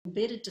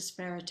embedded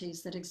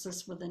disparities that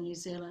exist within New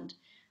Zealand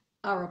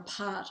are a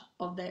part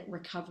of that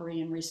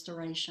recovery and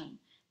restoration.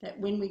 That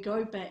when we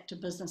go back to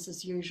business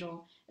as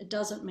usual, it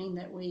doesn't mean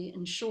that we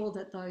ensure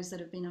that those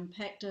that have been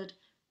impacted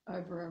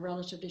over a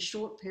relatively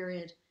short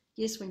period,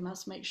 yes, we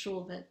must make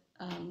sure that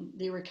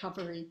their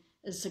recovery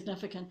is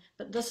significant,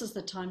 but this is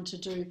the time to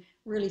do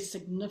really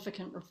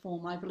significant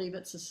reform. I believe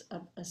it's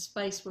a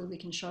space where we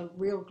can show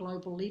real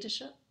global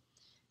leadership.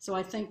 So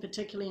I think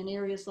particularly in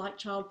areas like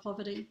child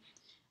poverty,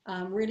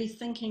 really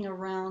thinking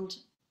around,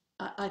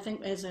 I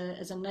think as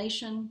a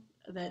nation,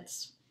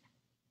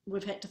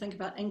 we've had to think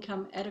about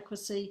income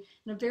adequacy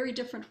in a very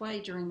different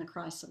way during the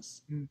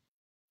crisis.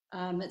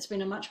 It's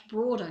been a much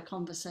broader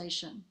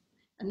conversation,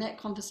 and that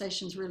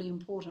conversation is really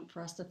important for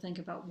us to think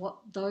about what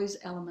those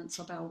elements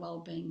of our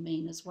well-being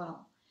mean as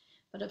well.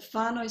 But a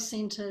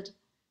whānau-centred,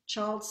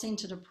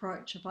 child-centred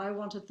approach, if I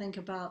want to think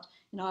about,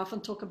 I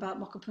often talk about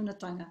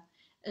mokapunatanga,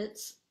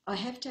 I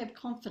have to have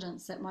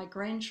confidence that my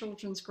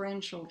grandchildren's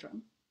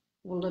grandchildren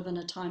will live in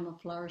a time of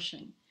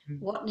flourishing.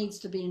 What needs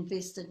to be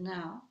invested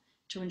now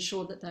to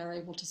ensure that they're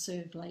able to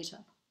serve later?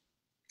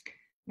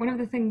 One of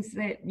the things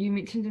that you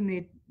mentioned in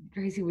there,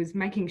 Tracey, was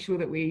making sure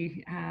that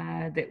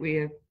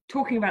we're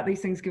talking about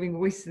these things, giving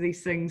voice to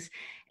these things,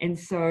 and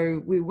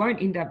so we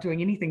won't end up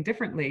doing anything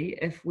differently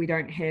if we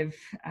don't have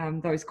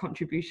those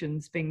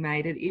contributions being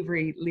made at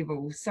every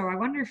level. So I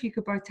wonder if you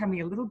could both tell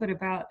me a little bit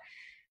about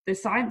the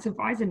Science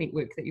Advisor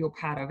Network that you're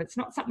part of. It's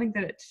not something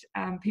that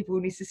people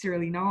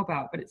necessarily know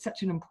about, but it's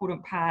such an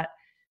important part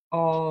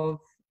of,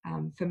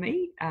 for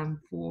me,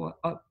 for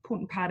an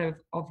important part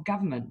of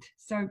government.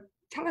 So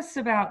tell us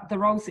about the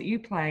roles that you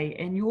play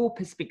and your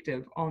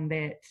perspective on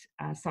that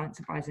Science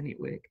Advisor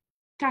Network.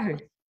 Tahu.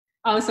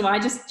 Oh, so I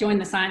just joined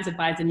the Science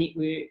Advisor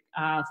Network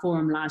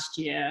forum last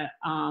year,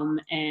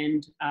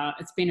 and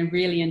it's been a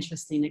really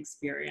interesting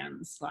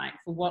experience.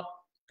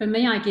 For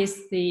me, I guess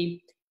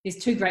there's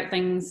two great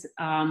things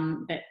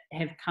that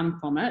have come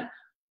from it.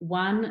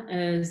 One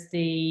is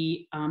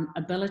the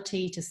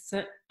ability to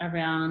sit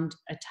around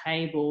a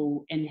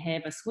table and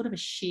have a sort of a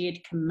shared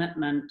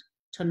commitment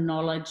to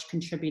knowledge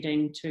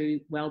contributing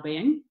to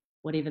well-being,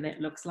 whatever that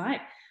looks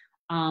like,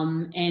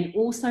 and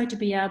also to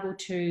be able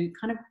to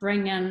kind of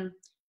bring in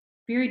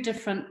very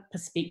different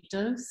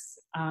perspectives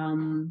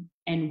and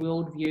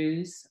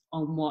worldviews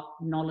on what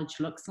knowledge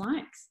looks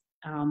like,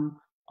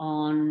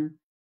 on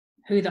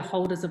who the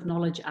holders of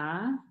knowledge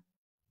are,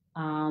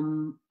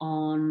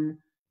 on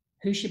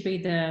who should be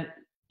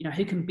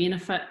who can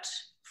benefit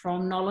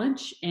from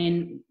knowledge.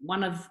 And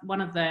one of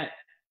the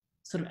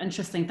sort of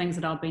interesting things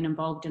that I've been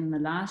involved in the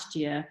last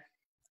year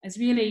is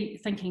really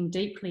thinking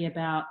deeply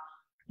about,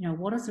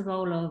 what is the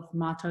role of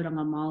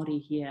mātauranga Māori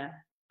here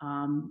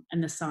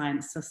in the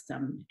science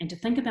system, and to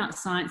think about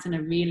science in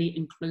a really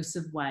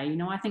inclusive way.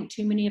 I think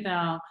too many of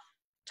our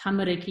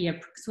tamariki are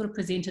sort of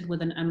presented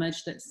with an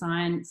image that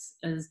science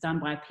is done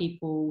by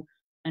people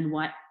in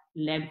white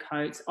lab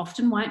coats,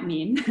 often white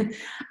men,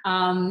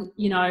 who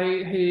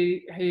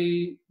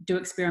do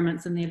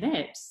experiments in their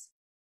labs.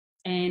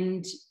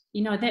 And,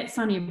 that's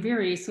only a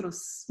very sort of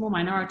small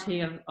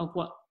minority of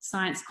what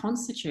science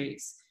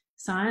constitutes.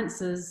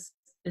 Science is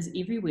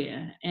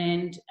everywhere.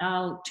 And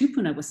our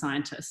tupuna were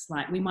scientists.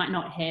 Like, we might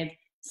not have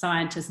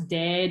scientist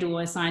dad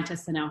or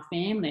scientists in our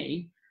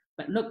family,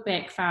 but look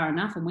back far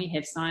enough and we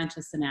have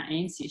scientists in our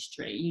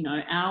ancestry.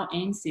 Our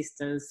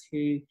ancestors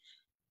who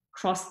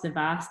crossed the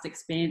vast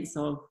expanse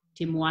of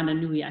Te Moana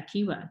Nui a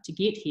Kiwa to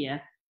get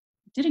here,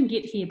 didn't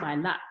get here by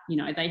luck.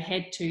 They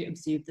had to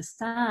observe the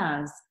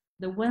stars,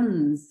 the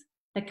winds,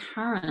 the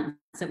currents.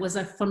 It was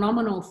a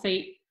phenomenal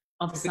feat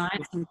of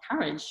science and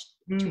courage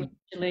to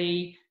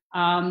actually,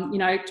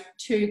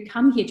 to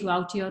come here to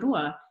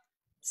Aotearoa.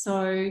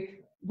 So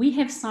we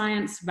have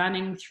science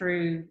running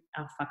through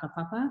our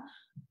whakapapa,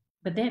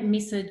 but that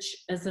message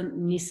isn't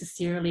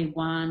necessarily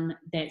one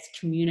that's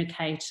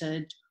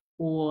communicated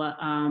or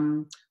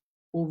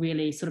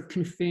really sort of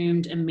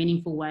confirmed in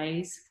meaningful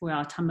ways for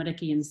our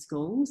tamariki in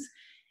schools.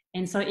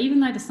 And so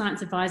even though the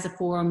Science Advisor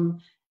Forum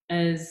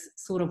is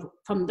sort of,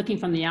 from looking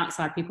from the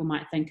outside, people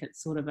might think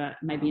it's sort of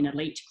maybe an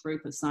elite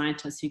group of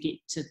scientists who get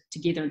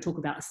together and talk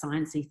about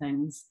sciencey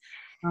things.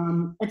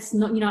 It's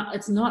not,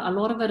 it's not. A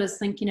lot of it is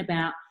thinking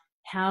about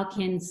how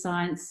can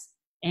science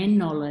and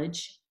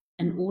knowledge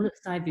in all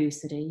its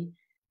diversity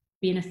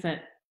benefit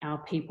our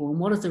people, and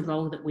what is the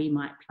role that we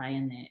might play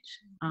in that.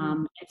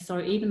 And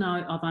so even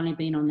though I've only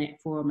been on that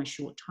forum a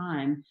short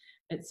time,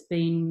 it's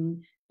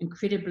been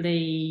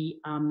incredibly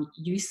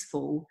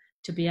useful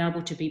to be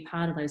able to be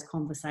part of those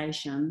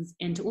conversations,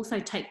 and to also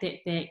take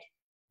that back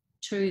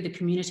to the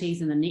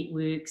communities and the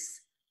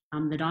networks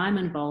that I'm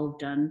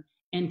involved in,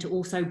 and to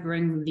also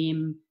bring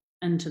them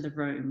into the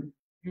room.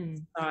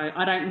 So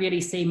I don't really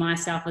see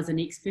myself as an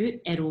expert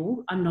at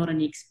all. I'm not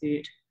an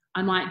expert.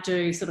 I might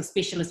do sort of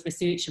specialist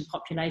research and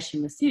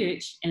population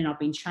research, and I've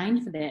been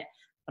trained for that,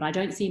 but I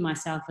don't see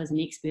myself as an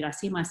expert. I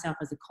see myself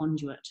as a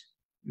conduit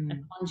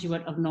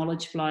of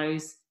knowledge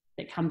flows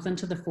that comes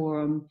into the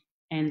forum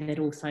and that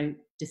also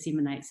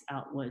disseminates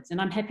outwards. And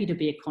I'm happy to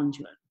be a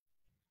conduit.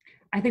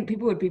 I think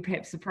people would be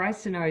perhaps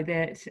surprised to know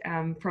that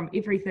from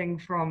everything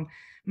from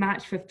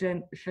March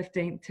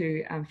 15th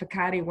to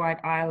Whakaari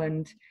White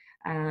Island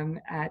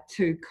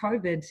to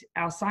COVID,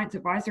 our Science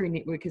Advisory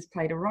Network has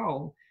played a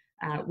role,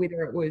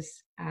 whether it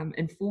was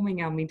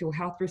informing our mental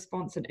health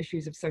response and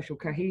issues of social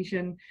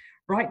cohesion,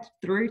 right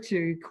through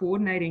to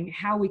coordinating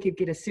how we could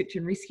get a search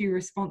and rescue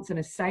response in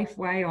a safe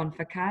way on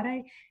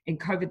Whakaari and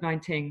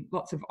COVID-19.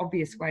 Lots of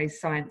obvious ways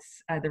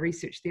science, the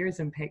research there is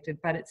impacted,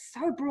 but it's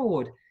so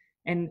broad.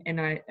 And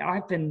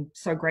I've been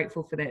so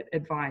grateful for that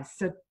advice.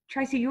 So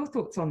Tracey, your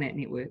thoughts on that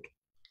network?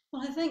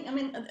 Well, I think,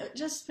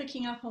 just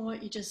picking up on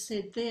what you just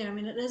said there,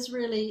 it is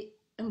really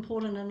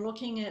important in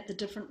looking at the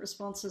different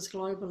responses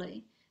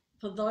globally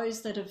for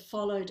those that have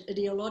followed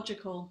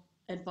ideological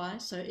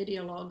advice, so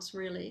ideologues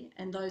really,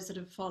 and those that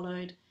have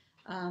followed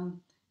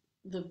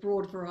the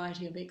broad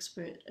variety of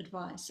expert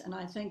advice. And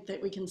I think that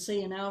we can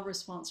see in our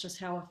response just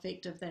how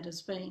effective that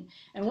has been.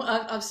 And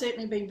I've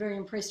certainly been very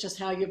impressed just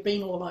how you've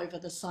been all over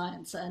the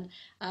science. And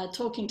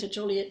talking to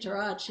Juliette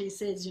Gerard, she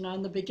says,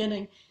 in the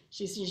beginning,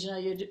 she says,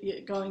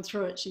 you're going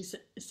through it, she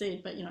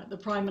said, but, the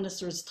Prime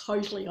Minister is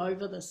totally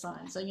over the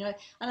science. And, and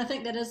I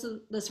think that is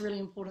this really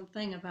important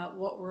thing about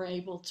what we're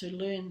able to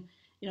learn,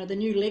 the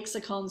new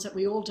lexicons that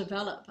we all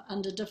develop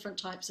under different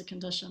types of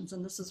conditions,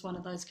 and this is one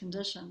of those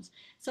conditions.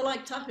 So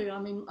like Tahu,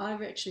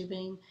 I've actually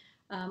been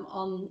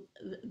on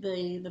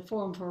the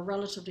forum for a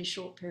relatively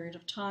short period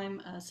of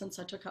time since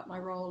I took up my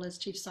role as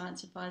Chief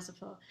Science Advisor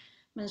for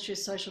Ministry of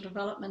Social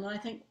Development. And I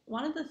think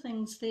one of the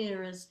things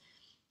there is,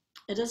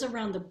 it is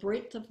around the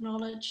breadth of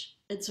knowledge.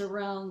 It's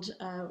around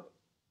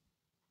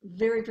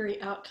very, very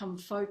outcome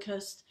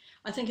focused.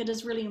 I think it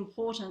is really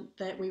important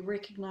that we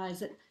recognise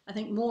that I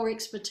think more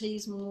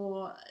expertise,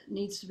 more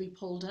needs to be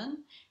pulled in.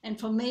 And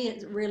for me,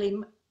 it really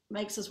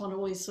makes us want to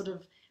always sort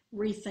of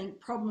rethink,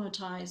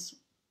 problematise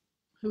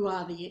who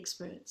are the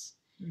experts.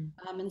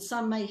 And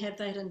some may have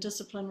that in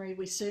disciplinary.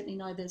 We certainly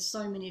know there's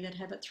so many that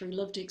have it through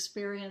lived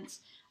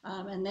experience.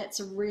 And that's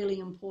a really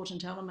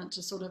important element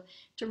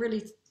to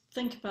really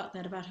think about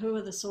that, about who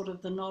are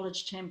the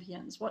knowledge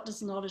champions. What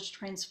does knowledge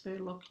transfer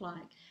look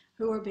like?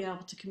 Who will be able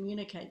to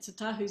communicate? So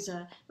Tahu's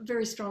a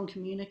very strong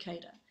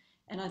communicator.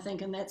 And I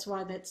think, and that's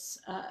why that's,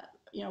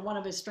 one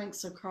of her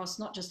strengths across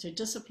not just her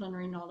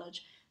disciplinary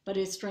knowledge, but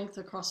her strength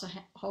across a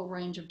whole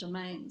range of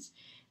domains.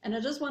 And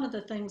it is one of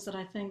the things that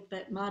I think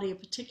that Māori are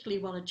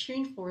particularly well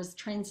attuned for is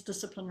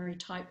transdisciplinary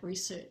type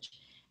research.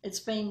 It's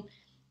been,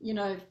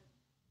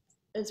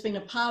 it's been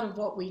a part of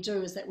what we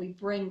do is that we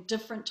bring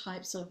different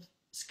types of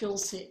skill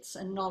sets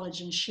and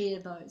knowledge and share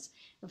those.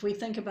 If we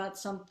think about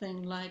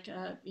something like,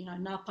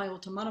 Ngā Pai o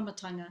Te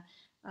Maramatanga,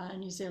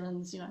 New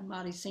Zealand's,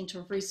 Māori Centre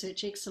of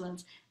Research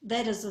Excellence,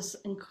 that is this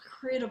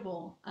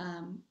incredible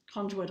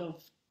conduit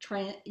of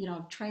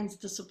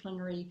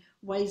transdisciplinary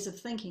ways of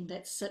thinking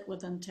that sit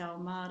within Te Ao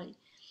Māori.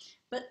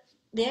 But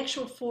the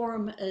actual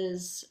forum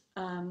is,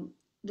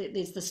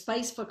 there's the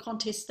space for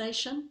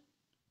contestation,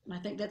 and I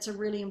think that's a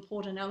really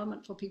important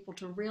element for people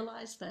to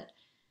realise that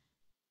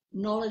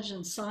knowledge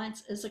and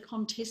science is a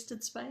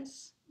contested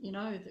space.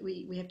 That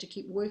we have to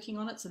keep working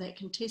on it. So that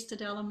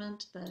contested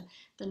element,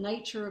 the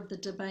nature of the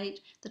debate,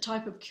 the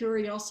type of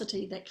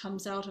curiosity that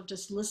comes out of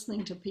just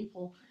listening to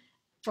people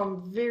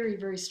from very,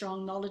 very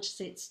strong knowledge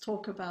sets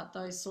talk about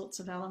those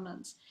sorts of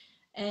elements.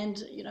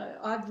 And,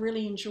 I've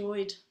really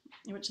enjoyed,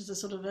 which is a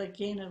sort of,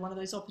 again, one of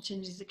those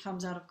opportunities that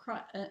comes out of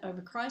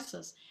over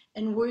crisis,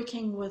 and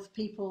working with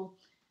people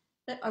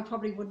that I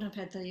probably wouldn't have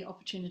had the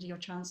opportunity or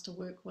chance to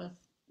work with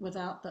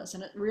without this.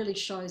 And it really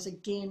shows,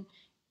 again,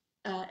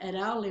 at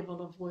our level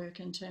of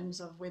work in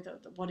terms of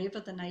whatever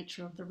the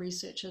nature of the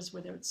research is,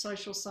 whether it's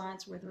social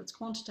science, whether it's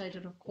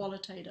quantitative or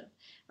qualitative,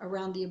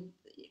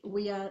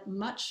 we are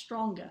much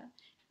stronger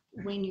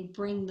when you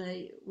bring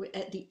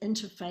at the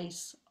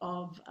interface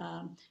of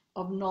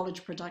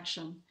knowledge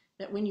production,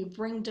 that when you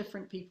bring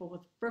different people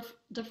with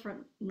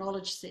different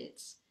knowledge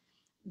sets,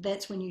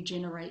 that's when you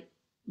generate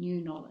new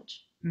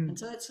knowledge. And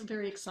so that's a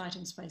very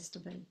exciting space to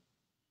be.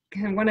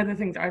 And one of the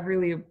things I've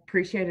really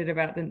appreciated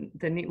about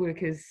the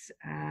network is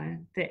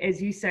that, as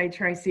you say,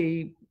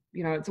 Tracey,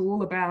 it's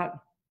all about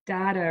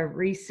data,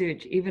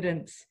 research,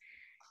 evidence,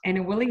 and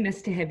a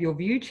willingness to have your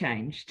view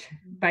changed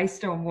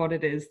based on what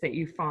it is that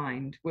you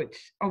find,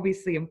 which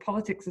obviously in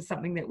politics is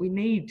something that we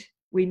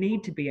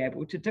need to be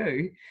able to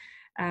do.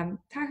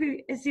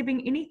 Tahu, has there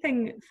been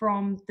anything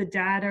from the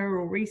data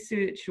or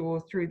research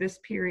or through this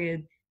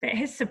period that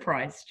has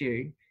surprised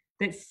you,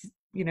 that's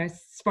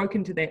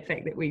spoken to that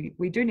fact that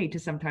we do need to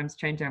sometimes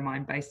change our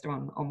mind based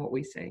on what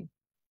we see?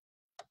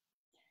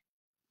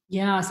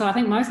 Yeah, so I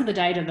think most of the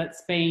data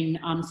that's been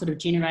sort of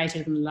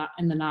generated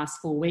in the last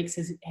 4 weeks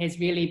has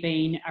really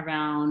been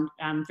around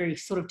very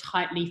sort of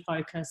tightly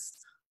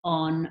focused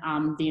on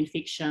the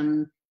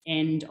infection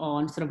and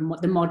on sort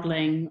of the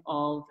modelling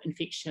of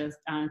infection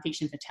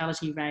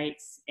fatality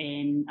rates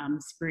and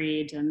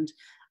spread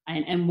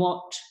and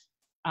what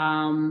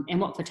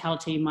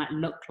fatality might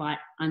look like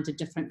under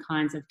different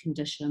kinds of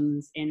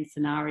conditions and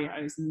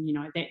scenarios. And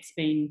that's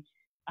been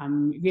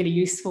really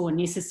useful and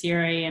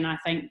necessary. And I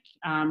think,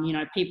 you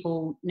know,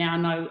 people now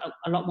know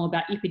a lot more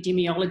about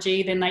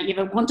epidemiology than they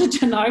ever wanted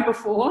to know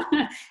before.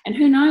 And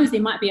who knows,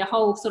 there might be a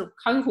whole sort of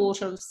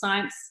cohort of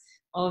science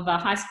of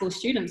high school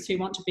students who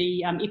want to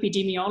be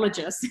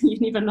epidemiologists. You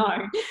never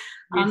know.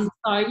 Yes.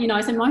 So, you know,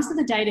 so most of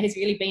the data has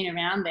really been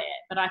around that.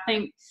 But I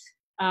think,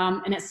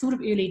 and it's sort of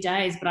early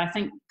days, but I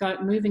think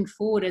moving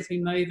forward as we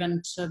move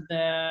into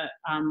the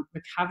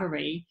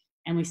recovery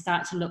and we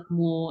start to look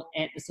more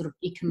at the sort of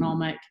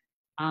economic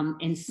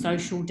and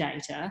social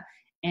data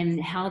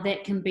and how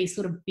that can be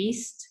sort of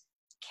best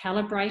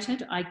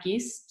calibrated, I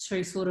guess,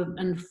 to sort of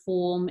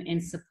inform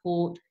and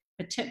support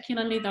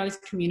particularly those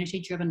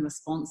community-driven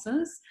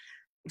responses.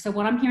 So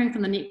what I'm hearing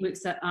from the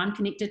networks that I'm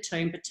connected to,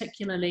 and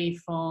particularly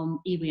from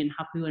iwi and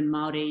hapu and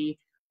Māori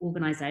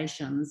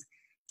organisations,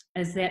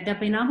 is that they've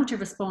been able to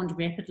respond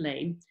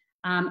rapidly,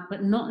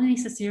 but not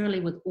necessarily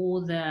with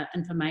all the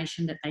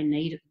information that they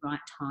need at the right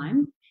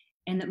time.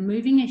 And that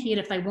moving ahead,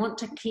 if they want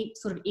to keep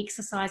sort of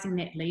exercising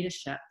that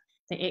leadership,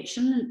 they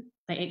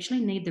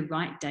actually need the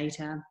right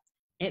data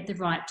at the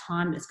right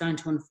time that's going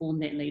to inform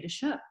that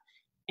leadership.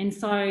 And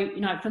so,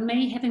 you know, for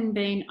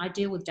me, I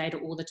deal with data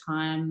all the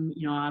time.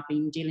 You know, I've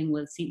been dealing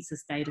with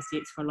census data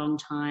sets for a long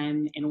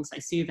time and also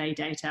survey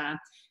data.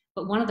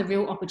 But one of the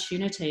real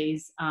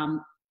opportunities,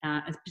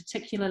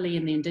 particularly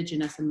in the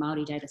Indigenous and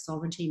Māori data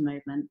sovereignty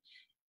movement,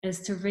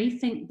 is to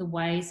rethink the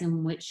ways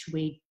in which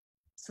we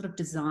sort of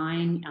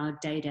design our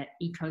data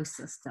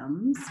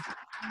ecosystems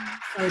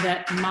so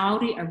that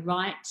Māori are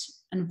right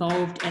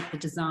involved at the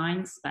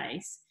design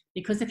space.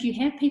 Because if you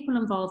have people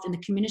involved and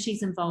the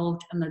communities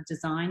involved in the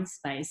design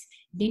space,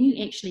 then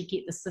you actually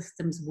get the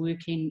systems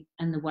working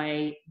in the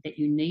way that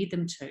you need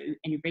them to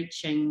and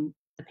reaching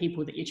the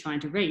people that you're trying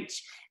to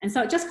reach. And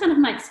so it just kind of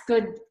makes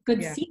good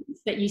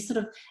sense that you sort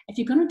of, if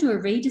you're going to do a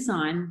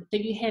redesign,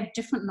 that you have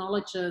different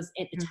knowledges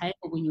at the table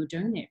when you're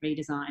doing that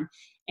redesign.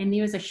 And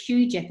there is a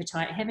huge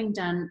appetite, having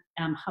done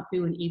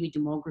hapu and iwi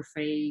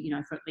demography, you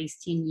know, for at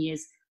least 10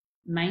 years,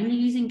 mainly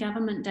using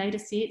government data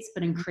sets,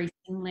 but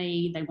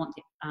increasingly they want,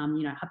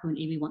 you know, hapu and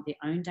iwi want their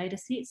own data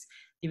sets.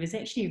 There is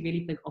actually a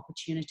really big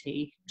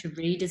opportunity to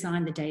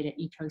redesign the data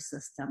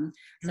ecosystem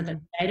so that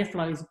data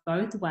flows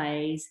both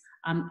ways.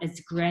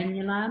 It's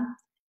granular,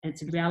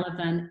 it's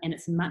relevant, and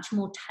it's much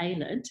more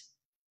tailored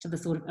to the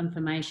sort of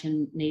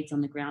information needs on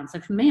the ground. So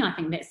for me, I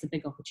think that's the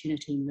big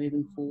opportunity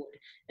moving forward,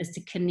 is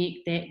to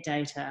connect that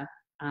data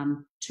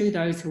to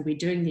those who will be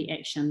doing the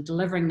action,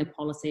 delivering the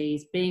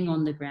policies, being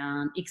on the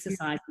ground,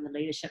 exercising the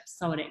leadership,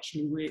 so it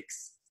actually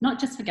works, not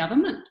just for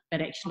government,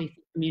 but actually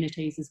for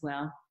communities as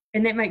well.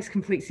 And that makes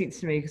complete sense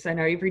to me, because I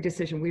know every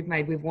decision we've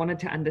made, we've wanted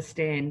to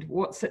understand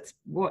what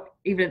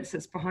evidence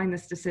sits behind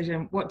this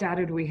decision, what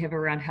data do we have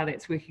around how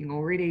that's working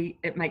already.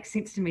 It makes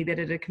sense to me that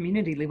at a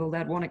community level,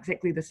 they'd want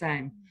exactly the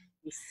same.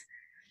 Yes.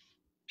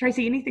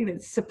 Tracy, anything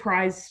that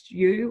surprised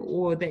you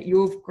or that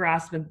you've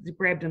grabbed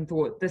and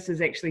thought this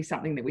is actually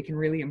something that we can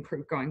really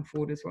improve going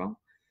forward as well?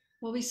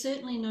 Well, we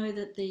certainly know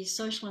that the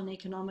social and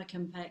economic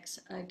impacts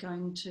are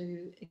going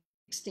to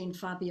extend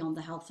far beyond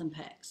the health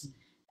impacts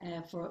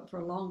for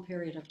a long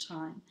period of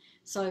time.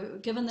 So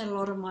given that a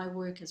lot of my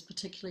work is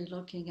particularly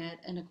looking at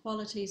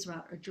inequalities,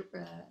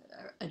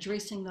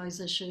 addressing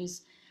those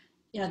issues,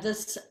 you know,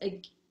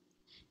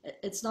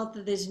 it's not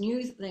that there's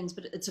new things,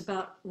 but it's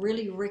about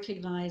really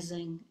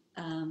recognizing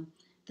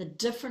the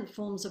different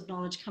forms of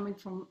knowledge coming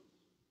from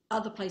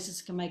other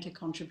places can make a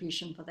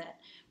contribution for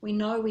that. We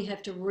know we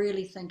have to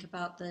really think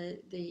about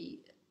the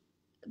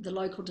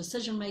local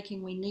decision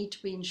making. We need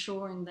to be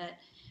ensuring that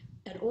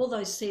at all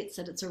those sets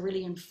that it's a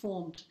really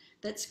informed,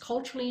 that's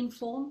culturally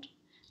informed,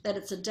 that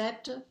it's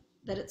adaptive,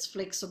 that it's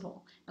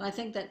flexible. And I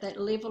think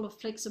that level of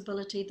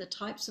flexibility, the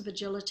types of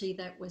agility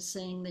that we're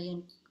seeing,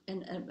 the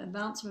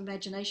amounts of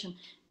imagination,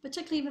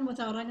 particularly even with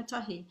our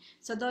rangatahi.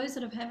 So those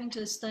that are having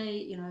to stay,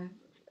 you know,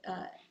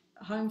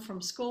 home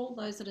from school,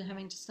 those that are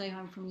having to stay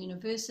home from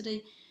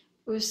university,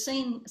 we've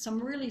seen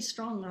some really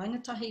strong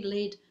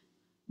rangatahi-led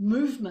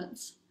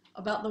movements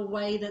about the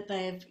way that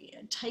they've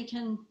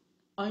taken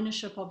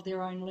ownership of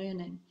their own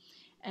learning.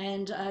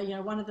 And you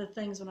know, one of the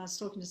things when I was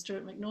talking to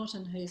Stuart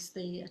McNaughton, who's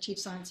the Chief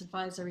Science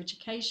Advisor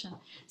Education,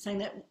 saying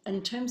that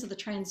in terms of the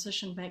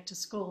transition back to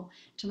school,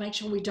 to make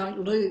sure we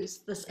don't lose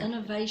this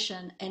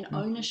innovation and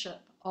ownership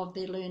of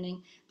their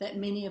learning that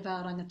many of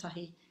our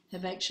rangatahi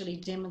have actually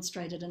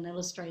demonstrated and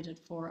illustrated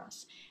for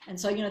us. And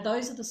so, you know,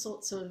 those are those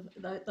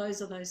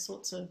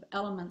sorts of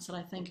elements that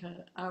I think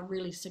are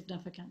really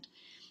significant.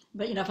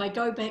 But, you know, if I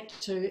go back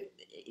to,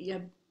 you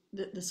know,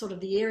 the sort of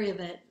the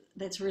area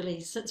that's really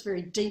sits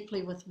very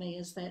deeply with me,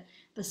 is that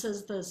this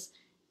is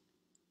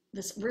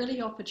this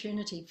really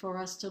opportunity for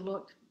us to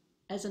look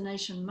as a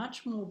nation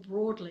much more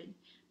broadly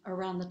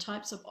around the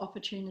types of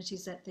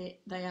opportunities that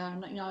they are.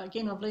 And, you know,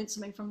 again, I've learned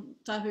something from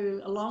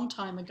Tahu a long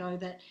time ago,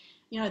 that,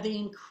 you know, the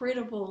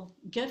incredible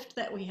gift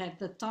that we have,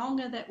 the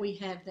taonga that we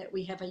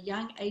have a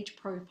young age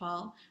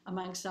profile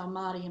amongst our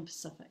Māori and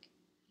Pacific.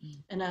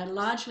 In a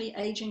largely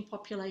aging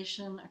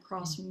population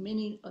across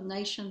many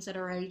nations that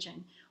are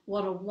aging,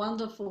 what a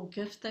wonderful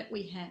gift that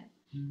we have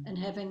in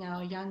having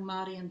our young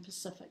Māori and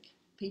Pacific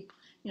people,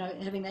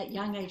 having that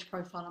young age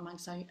profile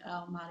amongst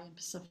our Māori and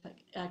Pacific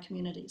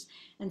communities.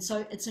 And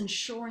so it's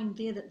ensuring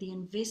there that the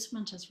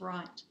investment is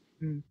right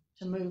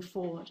to move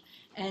forward.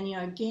 And,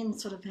 again,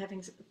 sort of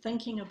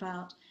thinking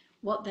about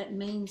what that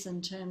means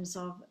in terms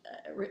of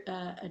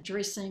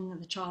addressing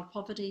the child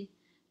poverty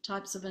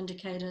types of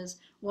indicators,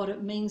 what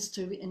it means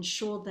to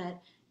ensure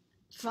that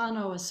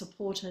whānau are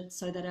supported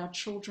so that our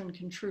children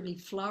can truly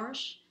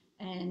flourish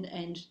and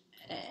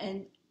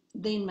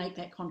then make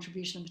that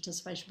contribution and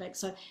participation back.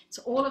 So it's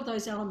all of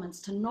those elements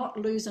to not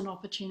lose an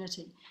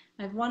opportunity.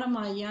 I have one of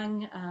my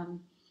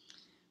young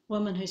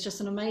women who's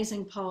just an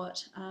amazing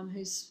poet,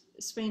 who's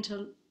spent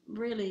a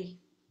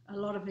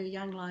lot of her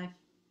young life,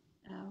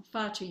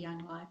 far too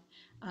young life,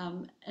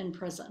 in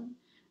prison.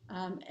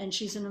 And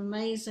she's an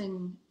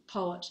amazing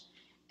poet.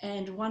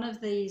 And one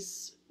of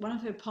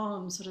her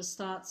poems sort of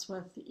starts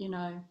with,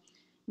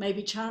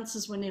 maybe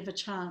chances were never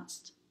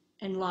chanced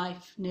and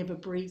life never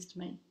breathed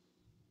me.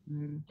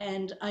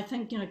 And I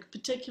think,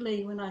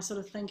 particularly when I sort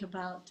of think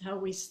about how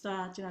we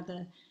start,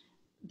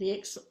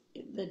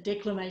 the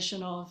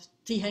declamation of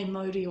Tihe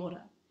Mauri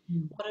Ora,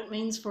 what it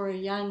means for a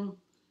young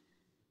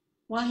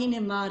wahine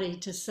Māori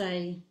to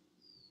say,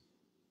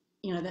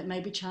 that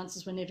maybe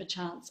chances were never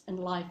chanced and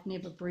life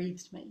never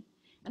breathed me.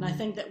 And I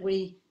think that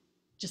we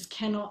just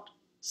cannot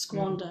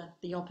squander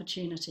the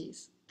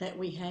opportunities that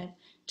we have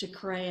to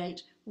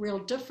create real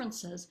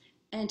differences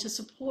and to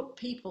support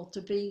people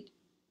to be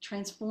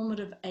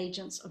transformative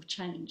agents of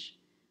change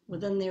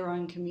within their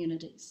own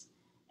communities,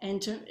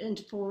 and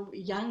for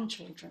young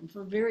children,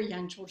 for very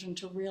young children,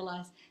 to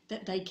realize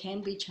that they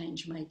can be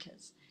change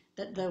makers,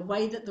 that the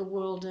way that the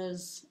world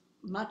is,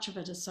 much of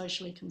it is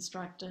socially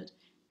constructed,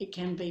 it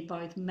can be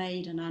both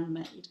made and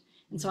unmade.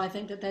 And so I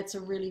think that that's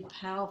a really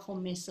powerful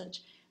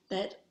message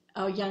that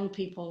our young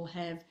people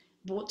have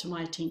brought to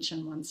my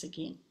attention once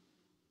again.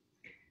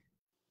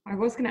 I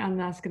was going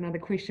to ask another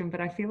question, but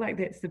I feel like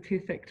that's the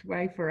perfect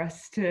way for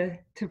us to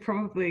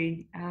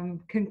probably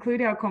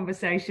conclude our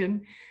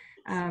conversation,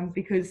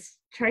 because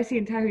Tracey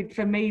and Tahu,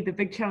 for me, the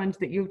big challenge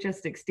that you've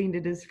just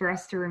extended is for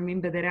us to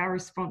remember that our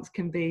response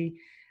can be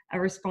a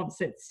response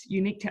that's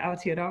unique to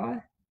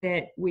Aotearoa,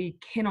 that we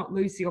cannot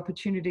lose the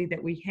opportunity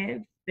that we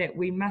have, that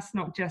we must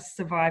not just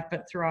survive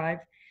but thrive,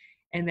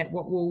 and that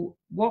what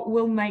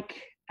will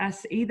make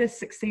us either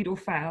succeed or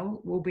fail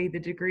will be the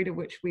degree to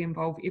which we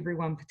involve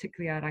everyone,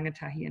 particularly our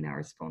rangatahi, in our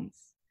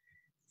response.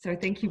 So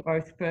thank you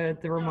both for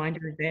the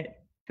reminder of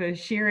that, for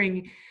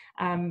sharing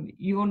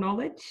your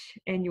knowledge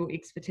and your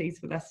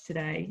expertise with us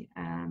today,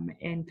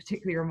 and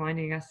particularly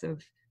reminding us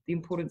of the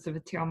importance of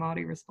a te ao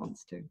Māori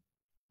response too.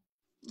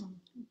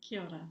 Kia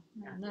ora.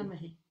 Ngā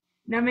mihi.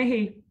 Ngā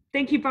mihi.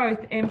 Thank you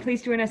both, and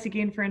please join us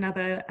again for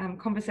another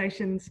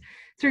Conversations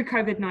Through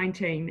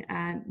COVID-19.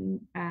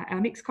 Our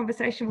next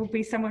conversation will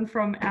be someone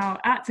from our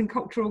arts and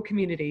cultural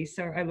community,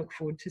 so I look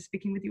forward to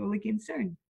speaking with you all again soon.